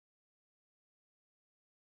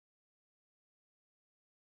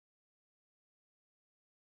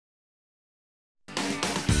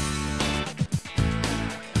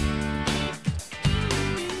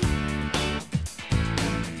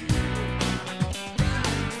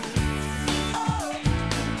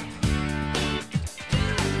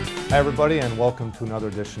Hi everybody, and welcome to another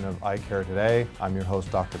edition of Eye Care Today. I'm your host,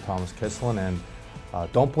 Dr. Thomas Kislan,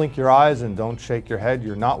 and don't blink your eyes and don't shake your head.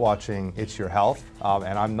 You're not watching It's Your Health,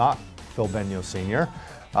 and I'm not Phil Benyo Sr.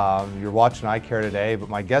 You're watching Eye Care Today, but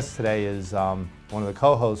my guest today is one of the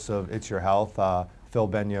co-hosts of It's Your Health, Phil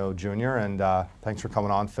Benyo Jr., and thanks for coming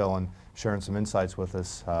on, Phil, and sharing some insights with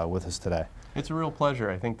us today. It's a real pleasure.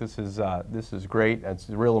 I think this is great. It's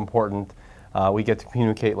real important. We get to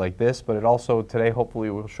communicate like this, but it also today hopefully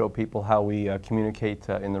will show people how we communicate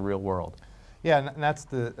in the real world. Yeah, and that's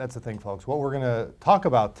the thing, folks. What we're going to talk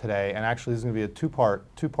about today, and actually this is going to be a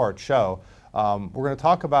two-part show. We're going to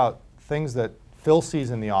talk about things that Phil sees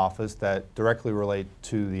in the office that directly relate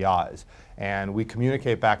to the eyes, and we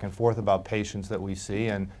communicate back and forth about patients that we see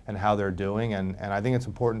and how they're doing, and I think it's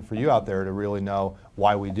important for you out there to really know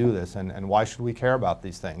why we do this and why should we care about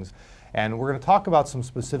these things. And we're going to talk about some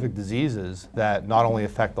specific diseases that not only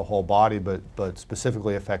affect the whole body, but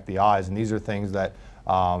specifically affect the eyes. And these are things that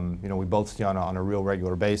we both see on a real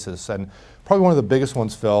regular basis. And probably one of the biggest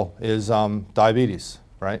ones, Phil, is diabetes,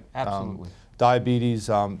 right? Absolutely. Diabetes.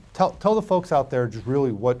 Tell the folks out there just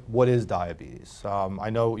really what is diabetes. I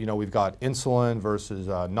know we've got insulin versus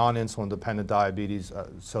non-insulin dependent diabetes.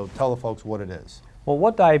 So tell the folks what it is. Well,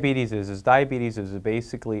 what diabetes is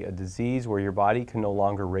basically a disease where your body can no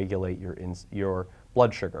longer regulate your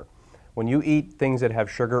blood sugar. When you eat things that have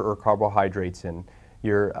sugar or carbohydrates in,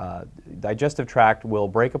 your digestive tract will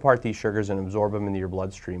break apart these sugars and absorb them into your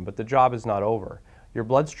bloodstream, but the job is not over. Your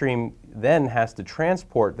bloodstream then has to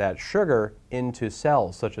transport that sugar into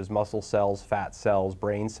cells, such as muscle cells, fat cells,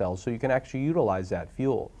 brain cells, so you can actually utilize that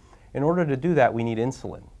fuel. In order to do that, we need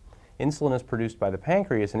insulin. Insulin is produced by the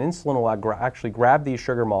pancreas, and insulin will actually grab these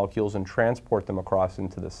sugar molecules and transport them across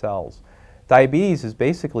into the cells. Diabetes is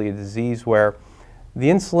basically a disease where the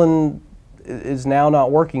insulin is now not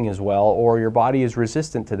working as well, or your body is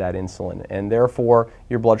resistant to that insulin, and therefore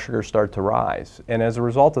your blood sugars start to rise. And as a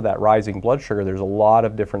result of that rising blood sugar, there's a lot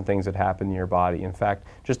of different things that happen in your body. In fact,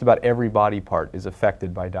 just about every body part is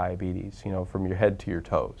affected by diabetes, from your head to your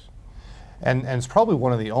toes. And it's probably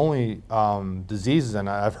one of the only diseases, and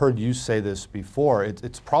I've heard you say this before,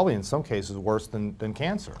 it's probably in some cases worse than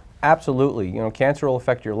cancer. Absolutely. Cancer will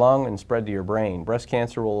affect your lung and spread to your brain. Breast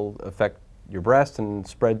cancer will affect your breast and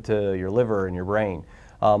spread to your liver and your brain.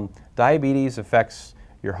 Diabetes affects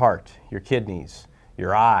your heart, your kidneys,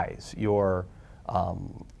 your eyes, your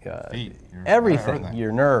feet, everything,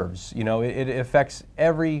 your nerves. It affects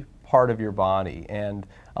every part of your body, and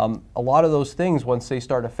a lot of those things, once they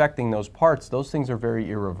start affecting those parts, those things are very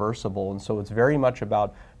irreversible, and so it's very much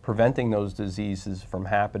about preventing those diseases from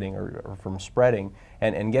happening or from spreading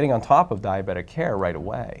and getting on top of diabetic care right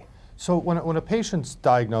away. So when a patient's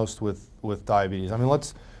diagnosed with diabetes, I mean,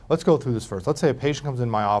 let's go through this first. Let's say a patient comes in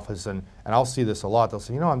my office, and I'll see this a lot. They'll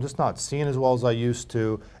say, I'm just not seeing as well as I used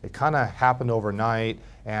to. It kind of happened overnight.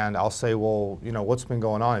 And I'll say, well, what's been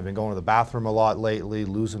going on? I've been going to the bathroom a lot lately,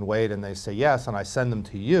 losing weight. And they say, yes, and I send them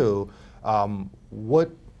to you. How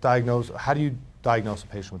do you diagnose a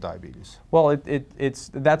patient with diabetes? Well,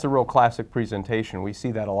 that's a real classic presentation. We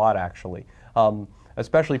see that a lot, actually,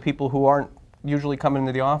 especially people who aren't usually coming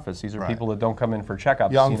into the office. These are people that don't come in for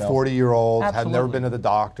checkups. Young 40-year-olds, have never been to the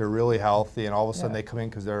doctor, really healthy, and all of a sudden they come in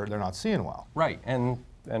because they're not seeing well. Right, and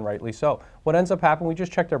rightly so. What ends up happening, we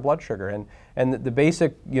just check their blood sugar, and the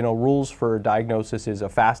basic rules for diagnosis is a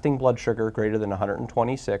fasting blood sugar greater than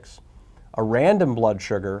 126, a random blood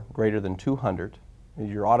sugar greater than 200.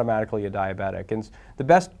 You're automatically a diabetic, and the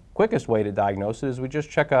best, quickest way to diagnose it is we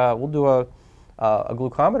just check. We'll do a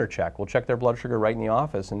glucometer check. We'll check their blood sugar right in the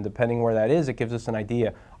office, and depending where that is, it gives us an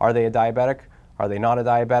idea. Are they a diabetic? Are they not a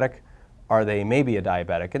diabetic? Are they maybe a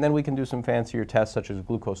diabetic? And then we can do some fancier tests such as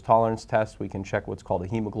glucose tolerance tests. We can check what's called a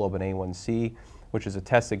hemoglobin A1C, which is a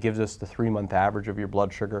test that gives us the 3-month average of your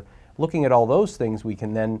blood sugar. Looking at all those things, we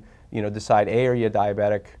can then decide, A, are you a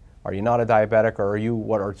diabetic? Are you not a diabetic? Or are you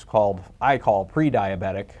what it's called, I call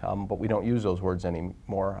pre-diabetic, but we don't use those words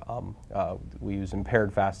anymore. We use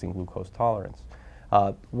impaired fasting glucose tolerance.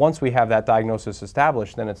 Once we have that diagnosis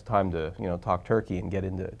established, then it's time to talk turkey and get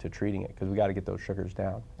into treating it, because we got to get those sugars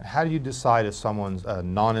down. How do you decide if someone's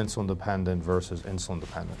non-insulin dependent versus insulin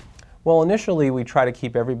dependent? Well, initially we try to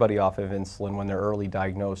keep everybody off of insulin when they're early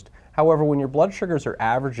diagnosed. However, when your blood sugars are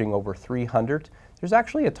averaging over 300, there's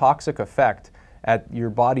actually a toxic effect at your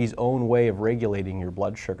body's own way of regulating your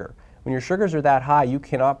blood sugar. When your sugars are that high, you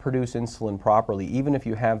cannot produce insulin properly, even if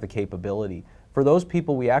you have the capability. For those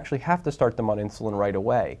people, we actually have to start them on insulin right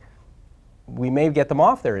away. We may get them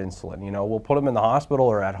off their insulin. We'll put them in the hospital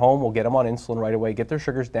or at home, we'll get them on insulin right away, get their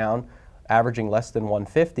sugars down, averaging less than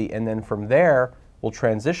 150, and then from there, we'll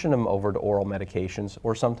transition them over to oral medications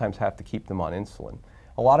or sometimes have to keep them on insulin.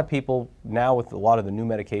 A lot of people now, with a lot of the new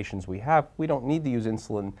medications we have, we don't need to use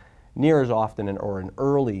insulin near as often or as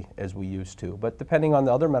early as we used to. But depending on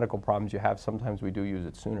the other medical problems you have, sometimes we do use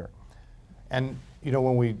it sooner. And you know,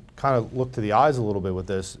 when we kind of look to the eyes a little bit with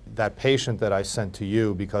this, that patient that I sent to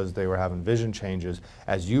you because they were having vision changes,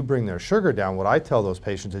 as you bring their sugar down, what I tell those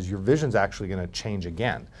patients is your vision's actually going to change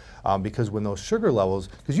again. Because when those sugar levels,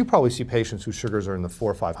 because you probably see patients whose sugars are in the 400s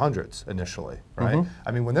or 500s initially, right? Mm-hmm.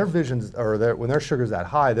 I mean, when their visions, or when their sugar's that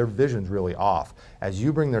high, their vision's really off. As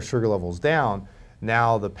you bring their sugar levels down,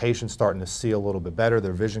 now the patient's starting to see a little bit better,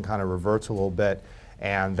 their vision kind of reverts a little bit,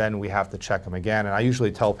 and then we have to check them again. And I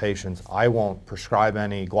usually tell patients I won't prescribe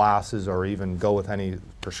any glasses or even go with any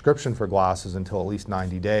prescription for glasses until at least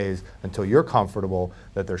 90 days, until you're comfortable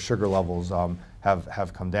that their sugar levels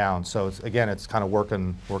have come down. So it's, again, it's kind of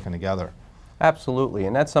working together. Absolutely,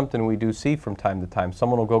 and that's something we do see from time to time.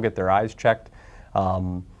 Someone will go get their eyes checked at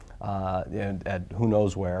who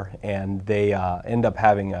knows where, and they end up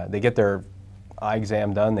having, they get their eye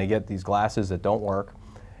exam done, they get these glasses that don't work,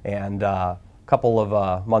 and a couple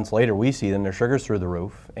of months later we see them, their sugar's through the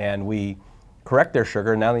roof, and we correct their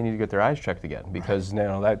sugar, and now they need to get their eyes checked again because you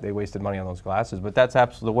know, that they wasted money on those glasses. But that's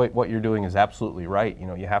absolutely, what you're doing is absolutely right. You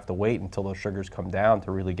know, you have to wait until those sugars come down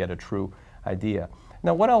to really get a true idea.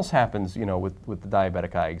 Now, what else happens, you know, with the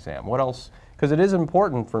diabetic eye exam? What else? Because it is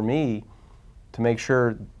important for me to make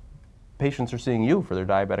sure patients are seeing you for their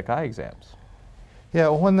diabetic eye exams. Yeah,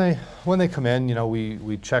 well, when they come in, you know,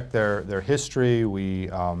 we check their history. We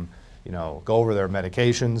you know, go over their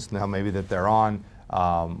medications now maybe that they're on.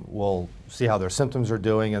 We'll see how their symptoms are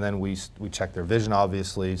doing, and then we check their vision,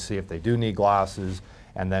 obviously, see if they do need glasses,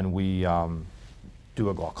 and then we do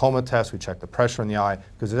a glaucoma test. We check the pressure in the eye,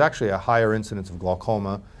 because there's actually a higher incidence of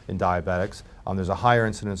glaucoma in diabetics. There's a higher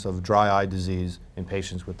incidence of dry eye disease in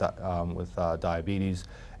patients with diabetes,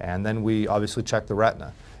 and then we obviously check the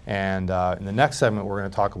retina. And in the next segment, we're going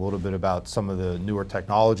to talk a little bit about some of the newer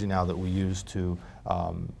technology now that we use to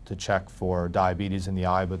check for diabetes in the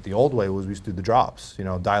eye. But the old way was we used to do the drops, you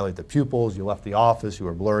know, dilate the pupils, you left the office, you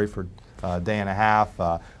were blurry for a day and a half,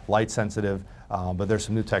 light sensitive, but there's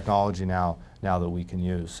some new technology now that we can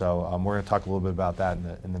use. So we're going to talk a little bit about that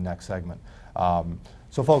in the next segment.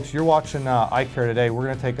 So folks, you're watching Eye Care Today. We're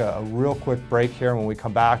going to take a real quick break here, and when we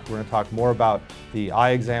come back, we're going to talk more about the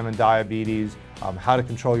eye exam and diabetes, how to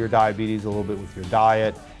control your diabetes a little bit with your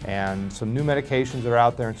diet, and some new medications that are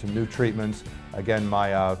out there and some new treatments. Again,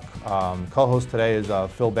 my co-host today is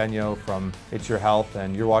Phil Benyo from It's Your Health,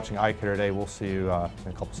 and you're watching Eye Care Today. We'll see you in a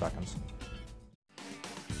couple seconds.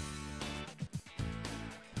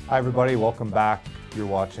 Hi everybody, welcome back. You're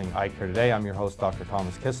watching Eye Care Today. I'm your host, Dr.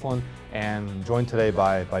 Thomas Kislan, and joined today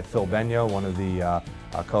by Phil Benyo, one of the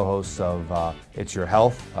co-hosts of It's Your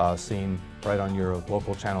Health, seen right on your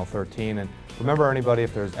local channel 13. And remember, anybody,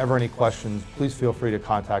 if there's ever any questions, please feel free to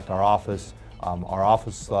contact our office. Our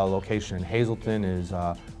office location in Hazleton is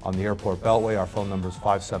on the Airport Beltway. Our phone number is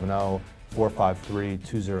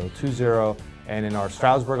 570-453-2020. And in our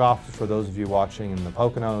Stroudsburg office, for those of you watching in the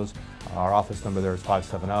Poconos, our office number there is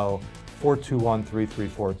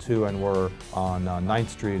 570-421-3342, and we're on 9th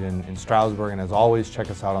Street in Stroudsburg. And as always,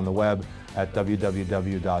 check us out on the web at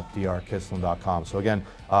www.drkislan.com. So again,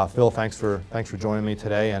 Phil, thanks for joining me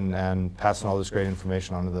today and passing all this great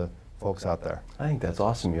information on to the folks out there. I think that's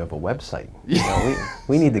awesome. You have a website. You know,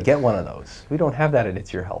 we need to get one of those. We don't have that at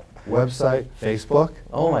It's Your Health. Website, Facebook.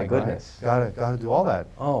 Oh my goodness. Right. Gotta do all that.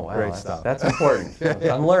 Oh, wow, great stuff. That's important.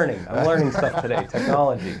 I'm learning stuff today.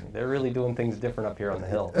 Technology. They're really doing things different up here on the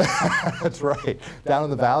hill. That's right. Down in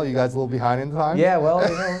the valley, you guys a little behind in time? Yeah, well, you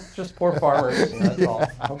know, just poor farmers. You know, that's all.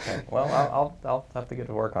 Okay. Well, I'll have to get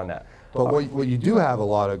to work on that. But what you do have a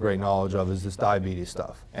lot of great knowledge of is this diabetes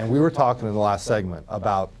stuff. And we were talking in the last segment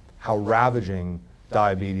about how ravaging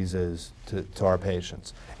diabetes is to our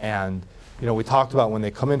patients. And you know, we talked about when they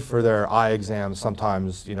come in for their eye exams,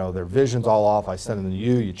 sometimes, you know, their vision's all off. I send them to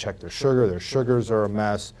you, you check their sugars are a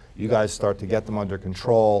mess. You guys start to get them under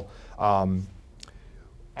control.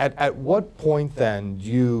 At what point then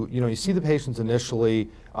do you see the patients initially,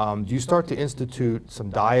 do you start to institute some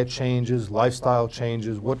diet changes, lifestyle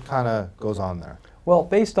changes? What kind of goes on there? Well,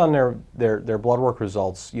 based on their blood work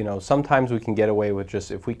results, you know, sometimes we can get away with just,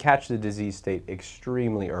 if we catch the disease state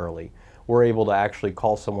extremely early, we're able to actually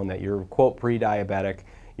call someone that you're, quote, pre-diabetic,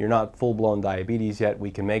 you're not full-blown diabetes yet,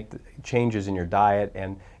 we can make changes in your diet,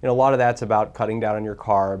 and you know, a lot of that's about cutting down on your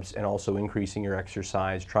carbs and also increasing your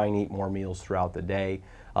exercise, trying to eat more meals throughout the day.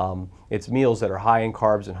 It's meals that are high in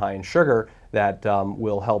carbs and high in sugar that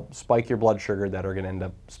will help spike your blood sugar, that are going to end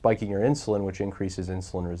up spiking your insulin, which increases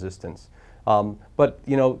insulin resistance. But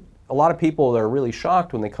you know, a lot of people are really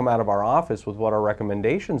shocked when they come out of our office with what our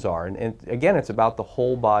recommendations are. And again, it's about the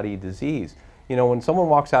whole body disease. You know, when someone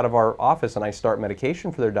walks out of our office and I start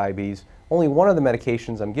medication for their diabetes, only one of the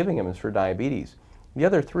medications I'm giving them is for diabetes. The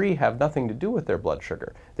other 3 have nothing to do with their blood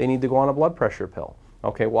sugar. They need to go on a blood pressure pill.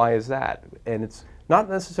 Okay, why is that? And it's not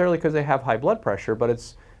necessarily because they have high blood pressure, but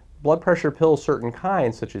it's blood pressure pills, certain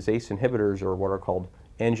kinds, such as ACE inhibitors or what are called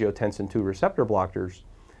angiotensin II receptor blockers.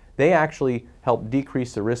 They actually help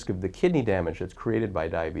decrease the risk of the kidney damage that's created by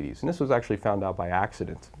diabetes. And this was actually found out by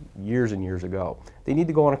accident years and years ago. They need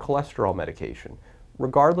to go on a cholesterol medication.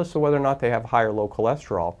 Regardless of whether or not they have high or low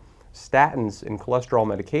cholesterol, statins and cholesterol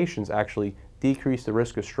medications actually decrease the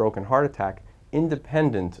risk of stroke and heart attack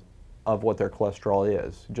independent of what their cholesterol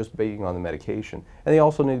is, just being on the medication. And they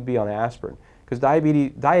also need to be on aspirin. Because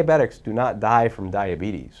diabetics do not die from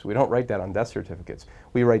diabetes. We don't write that on death certificates.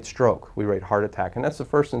 We write stroke, we write heart attack, and that's the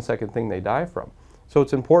first and second thing they die from. So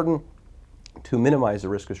it's important to minimize the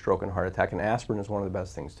risk of stroke and heart attack, and aspirin is one of the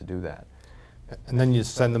best things to do that. And then you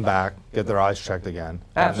send them back, get their eyes checked again.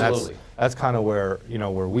 Absolutely. And that's kind of where, you know,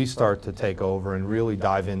 where we start to take over and really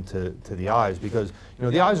dive into the eyes, because, you know,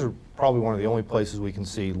 the eyes are probably one of the only places we can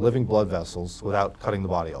see living blood vessels without cutting the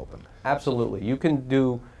body open. Absolutely. You can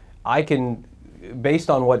do, based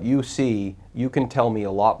on what you see, you can tell me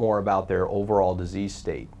a lot more about their overall disease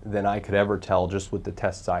state than I could ever tell just with the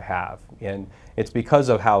tests I have. And it's because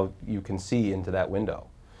of how you can see into that window.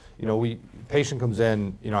 You know, patient comes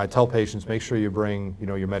in, you know, I tell patients, make sure you bring, you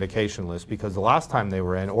know, your medication list, because the last time they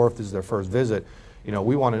were in, or if this is their first visit, you know,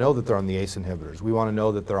 we want to know that they're on the ACE inhibitors. We want to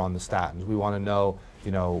know that they're on the statins. We want to know,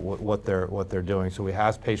 you know, what they're doing. So we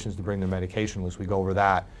ask patients to bring their medication list. We go over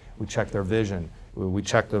that. We check their vision. We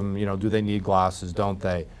check them, you know, do they need glasses, don't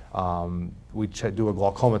they? We do a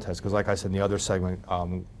glaucoma test, because like I said in the other segment,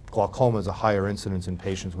 glaucoma is a higher incidence in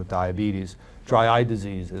patients with diabetes. Dry eye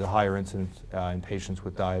disease is a higher incidence in patients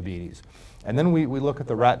with diabetes. And then we look at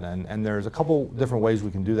the retina, and there's a couple different ways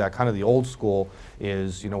we can do that. Kind of the old school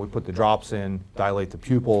is, you know, we put the drops in, dilate the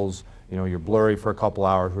pupils, you know, you're blurry for a couple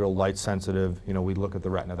hours, real light sensitive, you know, we look at the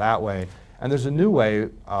retina that way. And there's a new way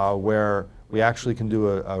where we actually can do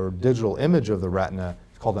a digital image of the retina.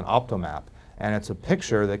 It's called an optomap. And it's a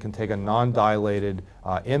picture that can take a non-dilated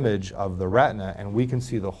image of the retina, and we can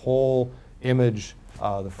see the whole image,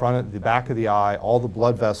 the front, the back of the eye, all the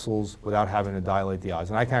blood vessels without having to dilate the eyes.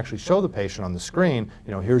 And I can actually show the patient on the screen,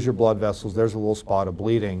 you know, here's your blood vessels, there's a little spot of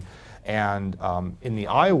bleeding. And in the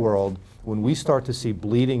eye world, when we start to see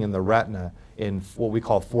bleeding in the retina in what we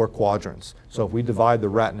call 4 quadrants. So if we divide the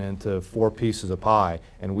retina into 4 pieces of pie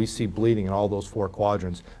and we see bleeding in all those 4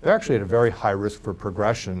 quadrants, they're actually at a very high risk for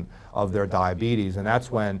progression of their diabetes. And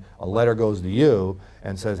that's when a letter goes to you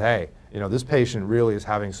and says, hey, you know, this patient really is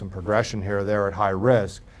having some progression here, they're at high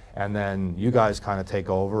risk. And then you guys kind of take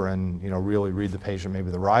over and, you know, really read the patient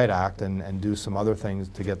maybe the riot act and do some other things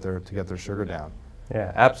to get their sugar down.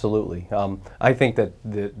 Yeah, absolutely. I think that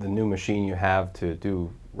the new machine you have to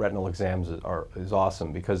do retinal exams is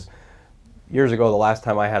awesome, because years ago, the last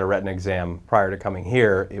time I had a retina exam prior to coming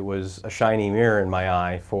here, it was a shiny mirror in my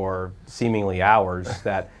eye for seemingly hours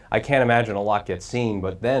that I can't imagine a lot gets seen.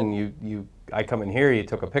 But then I come in here, you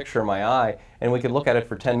took a picture of my eye, and we could look at it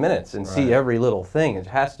for 10 minutes and see every little thing. It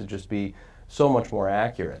has to just be so much more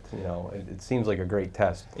accurate. You know, it seems like a great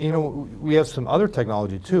test. You know, we have some other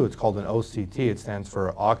technology too. It's called an OCT. It stands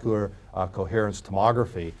for ocular coherence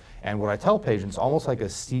tomography. And what I tell patients, almost like a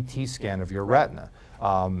CT scan of your retina.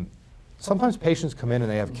 Sometimes patients come in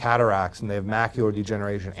and they have cataracts and they have macular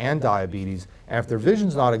degeneration and diabetes, and if their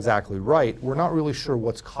vision's not exactly right, we're not really sure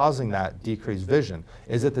what's causing that decreased vision.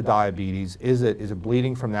 Is it the diabetes? Is it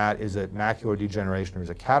bleeding from that? Is it macular degeneration, or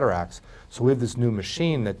is it cataracts? So we have this new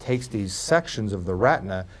machine that takes these sections of the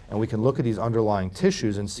retina, and we can look at these underlying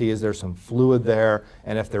tissues and see, is there some fluid there?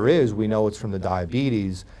 And if there is, we know it's from the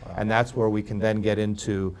diabetes. Wow. And that's where we can then get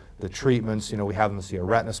into the treatments. You know, we have them see a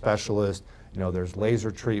retina specialist. You know, there's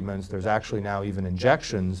laser treatments. There's actually now even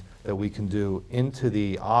injections that we can do into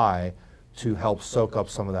the eye to help soak up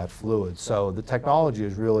some of that fluid. So the technology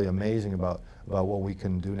is really amazing about what we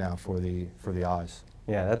can do now for the eyes.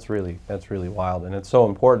 Yeah, that's really wild, and it's so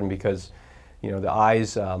important because, you know, the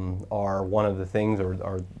eyes are one of the things,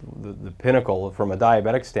 or the pinnacle from a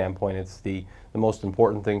diabetic standpoint. It's the most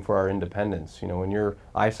important thing for our independence. You know, when your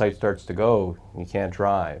eyesight starts to go, you can't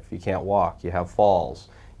drive, you can't walk, you have falls.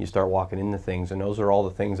 You start walking into things, and those are all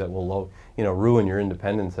the things that will, you know, ruin your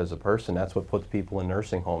independence as a person. That's what puts people in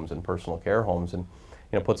nursing homes and personal care homes, and,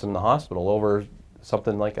 you know, puts them in the hospital over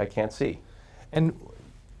something like I can't see. And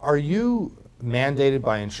are you mandated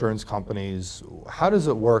by insurance companies? How does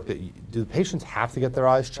it work? Do the patients have to get their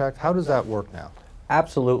eyes checked? How does that work now?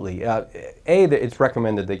 Absolutely. It's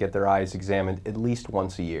recommended they get their eyes examined at least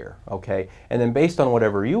once a year, okay? And then based on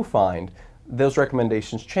whatever you find, those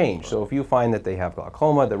recommendations change. So if you find that they have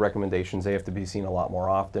glaucoma, the recommendations, they have to be seen a lot more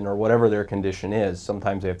often, or whatever their condition is.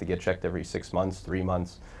 Sometimes they have to get checked every 6 months, 3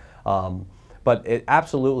 months. But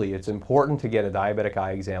absolutely, it's important to get a diabetic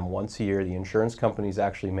eye exam once a year. The insurance companies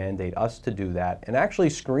actually mandate us to do that and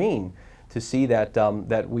actually screen to see that,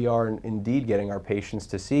 that we are indeed getting our patients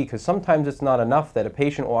to see, because sometimes it's not enough that a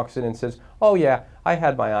patient walks in and says, oh yeah, I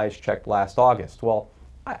had my eyes checked last August. Well,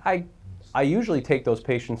 I usually take those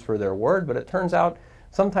patients for their word, but it turns out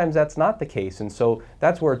sometimes that's not the case. And so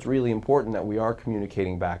that's where it's really important that we are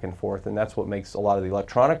communicating back and forth, and that's what makes a lot of the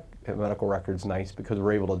electronic medical records nice, because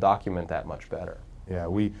we're able to document that much better. Yeah,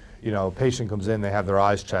 a patient comes in, they have their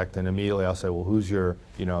eyes checked, and immediately I'll say, well, who's your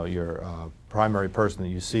primary person that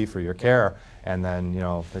you see for your care? And then,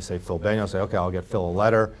 if they say Phil Benyo, I'll say, okay, I'll get Phil a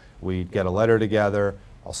letter. We get a letter together,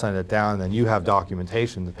 I'll send it down, and then you have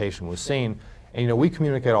documentation the patient was seen. And we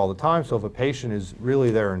communicate all the time, so if a patient is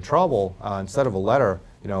really there in trouble, instead of a letter,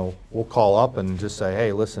 we'll call up and just say,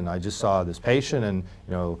 hey, listen, I just saw this patient, and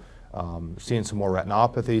seeing some more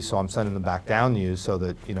retinopathy, so I'm sending them back down to you so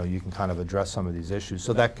that you can kind of address some of these issues.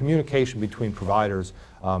 So that communication between providers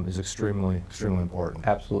is extremely important.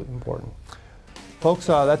 Absolutely important. Folks,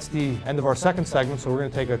 that's the end of our second segment, so we're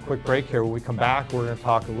going to take a quick break here. When we come back, we're going to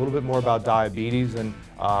talk a little bit more about diabetes and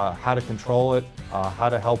how to control it, how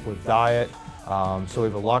to help with diet. So we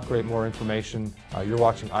have a lot more information. You're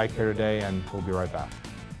watching Eye Care Today, and we'll be right back.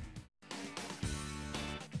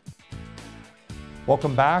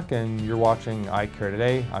 Welcome back, and you're watching Eye Care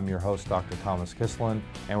Today. I'm your host, Dr. Thomas Kislan,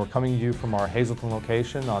 and we're coming to you from our Hazleton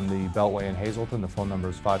location on the Beltway in Hazleton. The phone number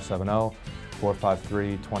is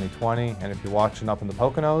 570-453-2020, and if you're watching up in the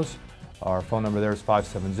Poconos, our phone number there is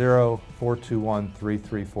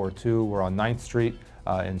 570-421-3342. We're on 9th Street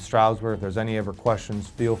in Stroudsburg. If there's any ever questions,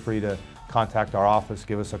 feel free to contact our office,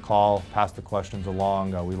 give us a call, pass the questions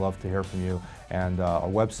along. We love to hear from you. And our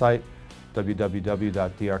website,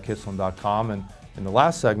 www.drkislan.com. And in the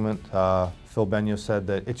last segment, Phil Benyo said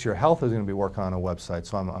that It's Your Health is going to be working on a website,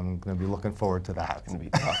 so I'm going to be looking forward to that. It's going to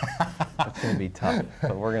be tough. It's going to be tough,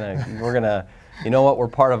 but we're gonna. You know what? We're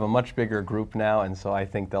part of a much bigger group now, and so I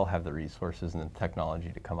think they'll have the resources and the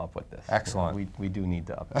technology to come up with this. Excellent. We do need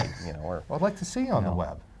to update. Well, I'd like to see you on the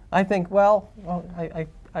web. I think. Well,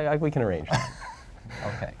 we can arrange that.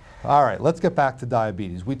 Okay. All right. Let's get back to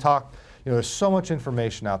diabetes. We talked. There's so much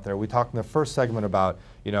information out there. We talked in the first segment about,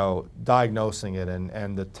 diagnosing it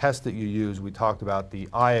and the tests that you use. We talked about the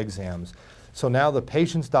eye exams. So now the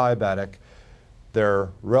patient's diabetic, they're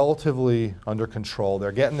relatively under control,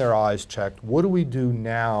 they're getting their eyes checked. What do we do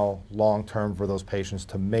now long term for those patients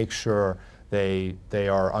to make sure they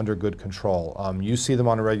are under good control? You see them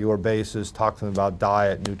on a regular basis, talk to them about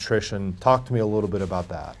diet, nutrition. Talk to me a little bit about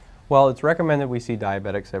that. Well, it's recommended we see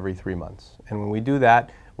diabetics every 3 months. And when we do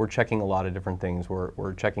that, we're checking a lot of different things.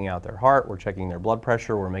 We're checking out their heart, we're checking their blood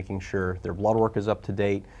pressure, we're making sure their blood work is up to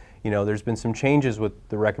date. There's been some changes with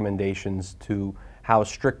the recommendations to how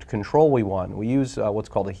strict control we want. We use what's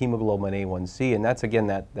called a hemoglobin A1C, and that's again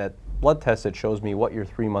that blood test that shows me what your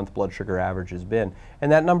 3-month blood sugar average has been.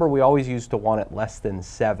 And that number we always used to want it less than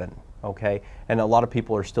 7, okay? And a lot of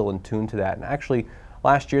people are still in tune to that. And actually,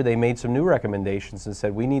 last year they made some new recommendations and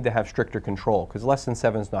said we need to have stricter control because less than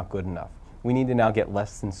 7 is not good enough. We need to now get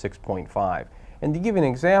less than 6.5. And to give you an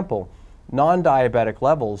example, non-diabetic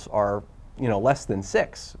levels are less than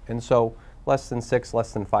 6. And so less than 6,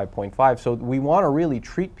 less than 5.5. So we want to really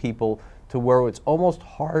treat people to where it's almost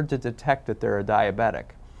hard to detect that they're a diabetic.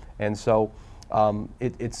 And so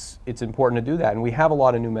it's important to do that. And we have a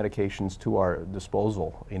lot of new medications to our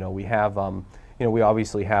disposal. We have, we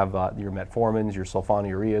obviously have your metformins, your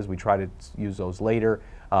sulfonylureas. We try to use those later.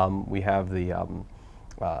 We have the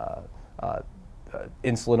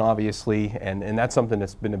insulin, obviously, and that's something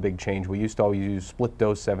that's been a big change. We used to always use split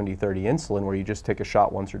dose 70-30 insulin where you just take a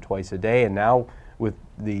shot once or twice a day, and now with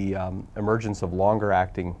the emergence of longer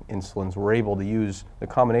acting insulins, we're able to use the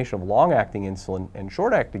combination of long acting insulin and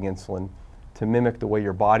short acting insulin to mimic the way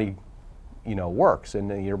your body works.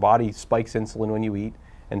 And your body spikes insulin when you eat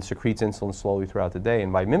and secretes insulin slowly throughout the day,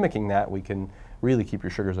 and by mimicking that we can really keep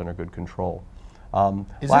your sugars under good control.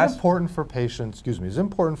 Is it important for patients, is it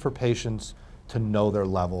important for patients to know their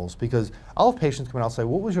levels? Because I'll have patients come in and I'll say,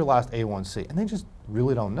 what was your last A1C? And they just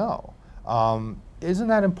really don't know. isn't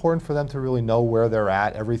that important for them to really know where they're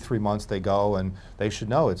at? Every 3 months they go and they should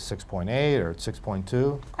know it's 6.8 or it's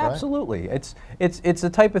 6.2. Absolutely. It's the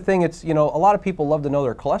type of thing, it's, you know, a lot of people love to know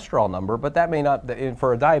their cholesterol number, but that may not,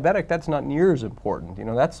 for a diabetic, that's not near as important. You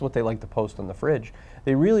know, that's what they like to post on the fridge.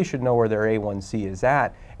 They really should know where their A1C is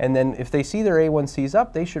at. And then if they see their A1C is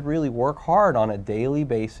up, they should really work hard on a daily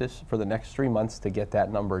basis for the next 3 months to get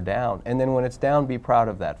that number down. And then when it's down, be proud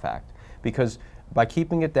of that fact. Because by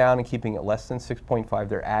keeping it down and keeping it less than 6.5,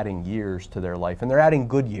 they're adding years to their life, and they're adding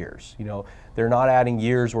good years. You know, they're not adding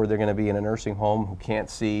years where they're going to be in a nursing home who can't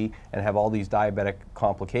see and have all these diabetic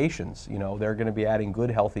complications. You know, they're going to be adding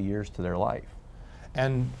good, healthy years to their life.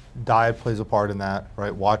 And diet plays a part in that,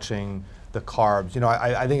 right? Watching the carbs. You know,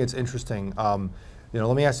 I think it's interesting. You know,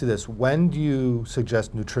 let me ask you this: when do you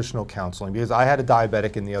suggest nutritional counseling? Because I had a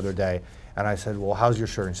diabetic in the other day, and I said, "Well, how's your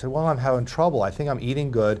sugar?" And she said, "Well, I'm having trouble. I think I'm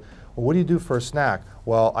eating good." Well, what do you do for a snack?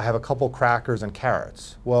 Well, I have a couple crackers and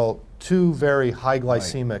carrots. Well, two very high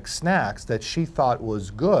glycemic snacks that she thought was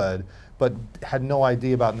good, but had no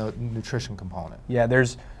idea about the nutrition component. Yeah,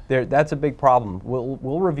 that's a big problem.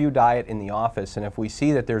 We'll review diet in the office, and if we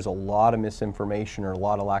see that there's a lot of misinformation or a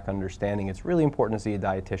lot of lack of understanding, it's really important to see a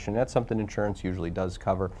dietitian. That's something insurance usually does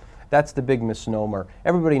cover. That's the big misnomer.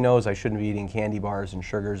 Everybody knows I shouldn't be eating candy bars and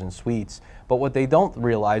sugars and sweets, but what they don't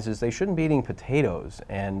realize is they shouldn't be eating potatoes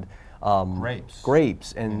and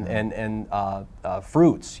grapes and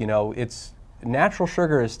fruits. You know, it's natural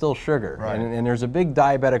sugar is still sugar, right. and there's a big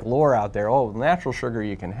diabetic lore out there. Oh, natural sugar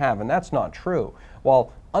you can have, and that's not true.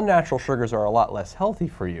 While unnatural sugars are a lot less healthy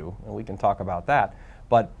for you, and we can talk about that,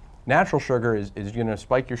 but natural sugar is going to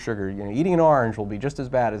spike your sugar. You know, eating an orange will be just as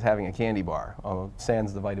bad as having a candy bar,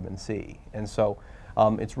 sans the vitamin C. And so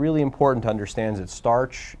it's really important to understand that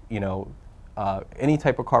starch, you know, any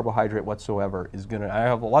type of carbohydrate whatsoever is going to, I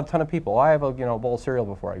have a ton of people, I have a bowl of cereal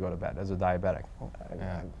before I go to bed as a diabetic.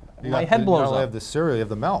 Yeah. My head blows up. You not only have the cereal, you have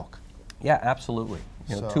the milk. Yeah, absolutely.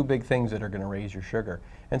 You know, two big things that are going to raise your sugar.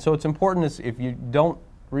 And so it's important is if you don't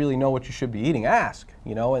really know what you should be eating, ask,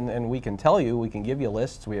 you know, and we can tell you, we can give you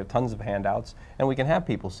lists, we have tons of handouts, and we can have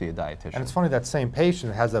people see a dietitian. And it's funny, that same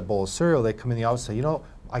patient that has that bowl of cereal, they come in the office and say, you know,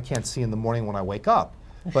 I can't see in the morning when I wake up.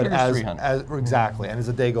 But exactly, and as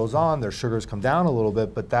the day goes on, their sugars come down a little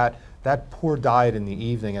bit, but that poor diet in the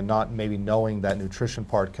evening and not maybe knowing that nutrition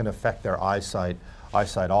part can affect their eyesight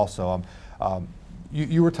also.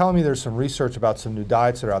 You were telling me there's some research about some new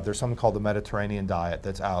diets that are out there, something called the Mediterranean diet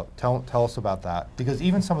that's out. Tell us about that, because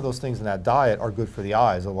even some of those things in that diet are good for the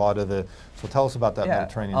eyes. So tell us about that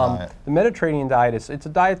Mediterranean diet. The Mediterranean diet it's a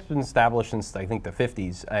diet that's been established since I think the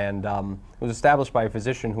 50s, and it was established by a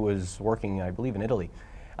physician who was working, I believe, in Italy.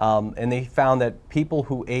 And they found that people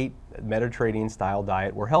who ate Mediterranean-style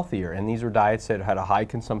diet were healthier, and these were diets that had a high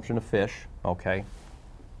consumption of fish,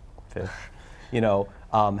 you know,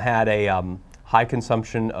 had a high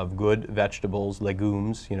consumption of good vegetables,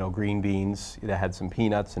 legumes, you know, green beans that had some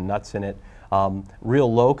peanuts and nuts in it,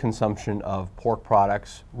 real low consumption of pork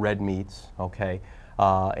products, red meats,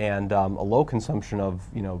 and a low consumption of,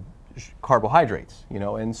 you know, carbohydrates, you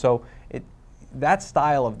know, and so that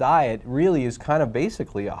style of diet really is kind of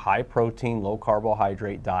basically a high protein, low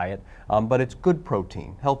carbohydrate diet, but it's good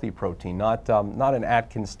protein, healthy protein, not an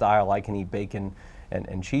Atkins style, I can eat bacon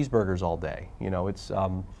and cheeseburgers all day. You know,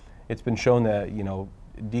 it's been shown that, you know,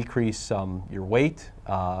 decrease your weight,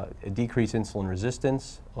 decrease insulin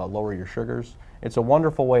resistance, lower your sugars. It's a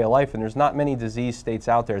wonderful way of life, and there's not many disease states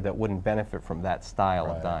out there that wouldn't benefit from that style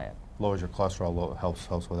of diet. Lowers your cholesterol,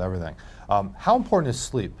 helps with everything. How important is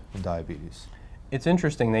sleep in diabetes? It's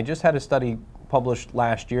interesting. They just had a study published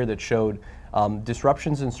last year that showed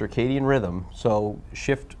disruptions in circadian rhythm, so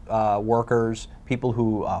shift workers, people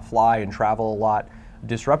who fly and travel a lot,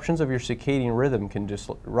 disruptions of your circadian rhythm can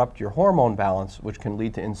disrupt your hormone balance, which can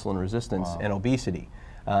lead to insulin resistance and obesity.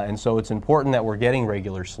 And so it's important that we're getting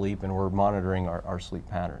regular sleep and we're monitoring our sleep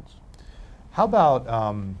patterns. How about,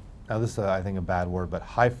 now this is I think a bad word, but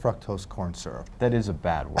high fructose corn syrup? That is a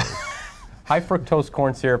bad word. High fructose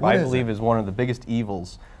corn syrup, I believe, is one of the biggest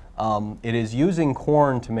evils. It is using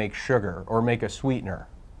corn to make sugar or make a sweetener,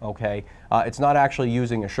 it's not actually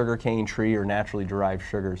using a sugarcane tree or naturally derived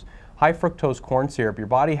sugars. High fructose corn syrup, your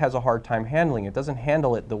body has a hard time handling. It doesn't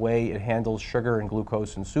handle it the way it handles sugar and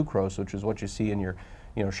glucose and sucrose, which is what you see in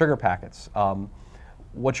your sugar packets.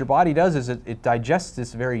 What your body does is it digests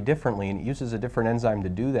this very differently, and it uses a different enzyme to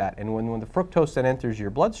do that. And when the fructose then enters your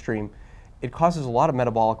bloodstream, it causes a lot of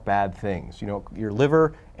metabolic bad things. You know, your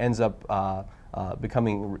liver ends up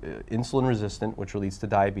becoming insulin resistant, which leads to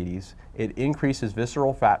diabetes. It increases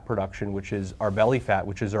visceral fat production, which is our belly fat,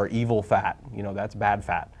 which is our evil fat. You know, that's bad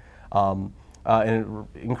fat. and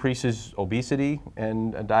it increases obesity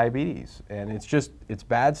and diabetes. And it's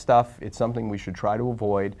bad stuff. It's something we should try to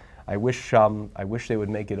avoid. I wish they would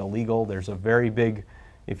make it illegal. There's a very big,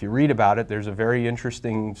 if you read about it, there's a very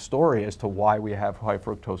interesting story as to why we have high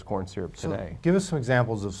fructose corn syrup today. So give us some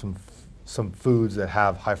examples of some foods that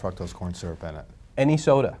have high fructose corn syrup in it. Any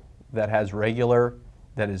soda that has regular,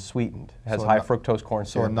 that is sweetened, has high fructose corn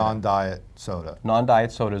syrup. So a non-diet soda.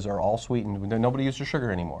 Non-diet sodas are all sweetened. Nobody uses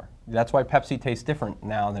sugar anymore. That's why Pepsi tastes different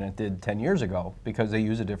now than it did 10 years ago, because they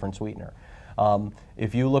use a different sweetener.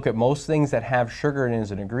 If you look at most things that have sugar in it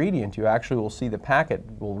as an ingredient, you actually will see the packet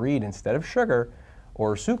will read, instead of sugar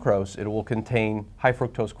or sucrose, it will contain high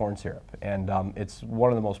fructose corn syrup. And it's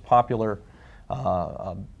one of the most popular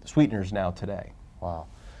sweeteners now today. Wow.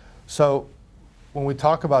 So when we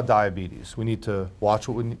talk about diabetes, we need to watch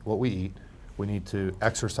what we eat. We need to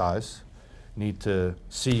exercise. We need to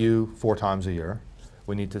see you 4 times a year.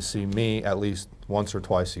 We need to see me at least once or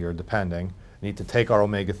twice a year, depending. We need to take our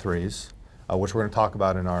omega-3s, which we're going to talk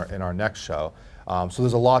about in our next show. So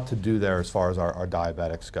there's a lot to do there as far as our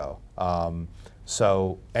diabetics go.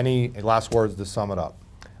 So any last words to sum it up?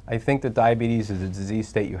 I think that diabetes is a disease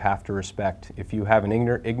state you have to respect. If you have an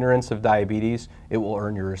ignorance of diabetes, it will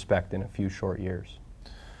earn your respect in a few short years.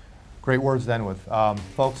 Great words to end with.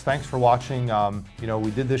 Folks, thanks for watching.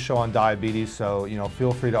 We did this show on diabetes, so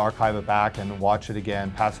feel free to archive it back and watch it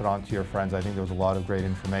again, pass it on to your friends. I think there was a lot of great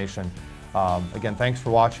information. Again, thanks for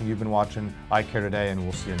watching. You've been watching Eye Care Today, and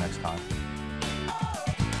we'll see you next time.